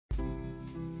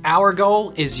Our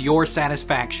goal is your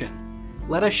satisfaction.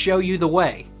 Let us show you the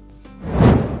way.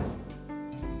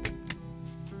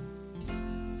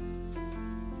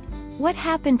 What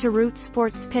happened to Root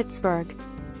Sports Pittsburgh?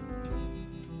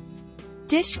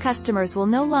 Dish customers will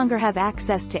no longer have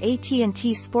access to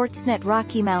AT&T Sportsnet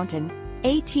Rocky Mountain,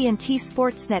 AT&T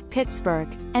Sportsnet Pittsburgh,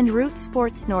 and Root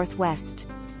Sports Northwest.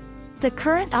 The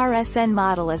current RSN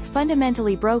model is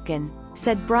fundamentally broken,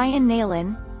 said Brian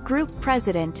Nalen, Group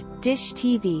President, Dish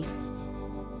TV.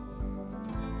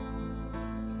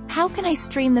 How can I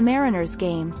stream the Mariners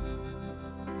game?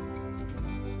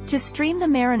 To stream the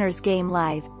Mariners game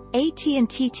live,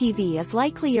 AT&T TV is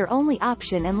likely your only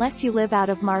option unless you live out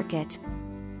of market.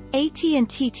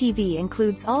 AT&T TV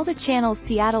includes all the channels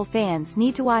Seattle fans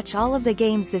need to watch all of the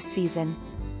games this season.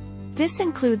 This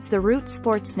includes the Root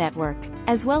Sports Network,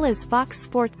 as well as Fox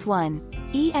Sports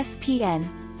 1, ESPN,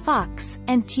 Fox,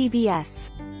 and TBS.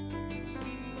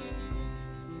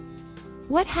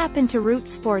 What happened to Root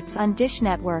Sports on Dish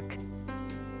Network?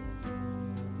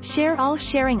 Share all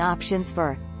sharing options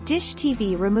for Dish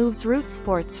TV removes Root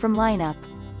Sports from lineup.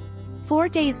 4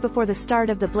 days before the start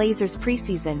of the Blazers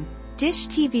preseason, Dish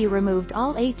TV removed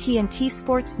all AT&T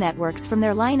Sports networks from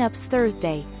their lineups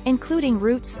Thursday, including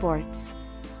Root Sports.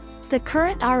 The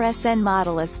current RSN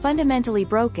model is fundamentally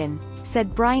broken,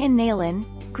 said Brian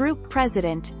Nalen, Group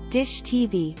President, Dish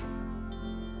TV.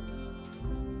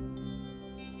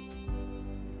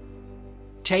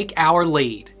 Take our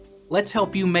lead. Let's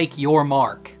help you make your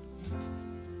mark.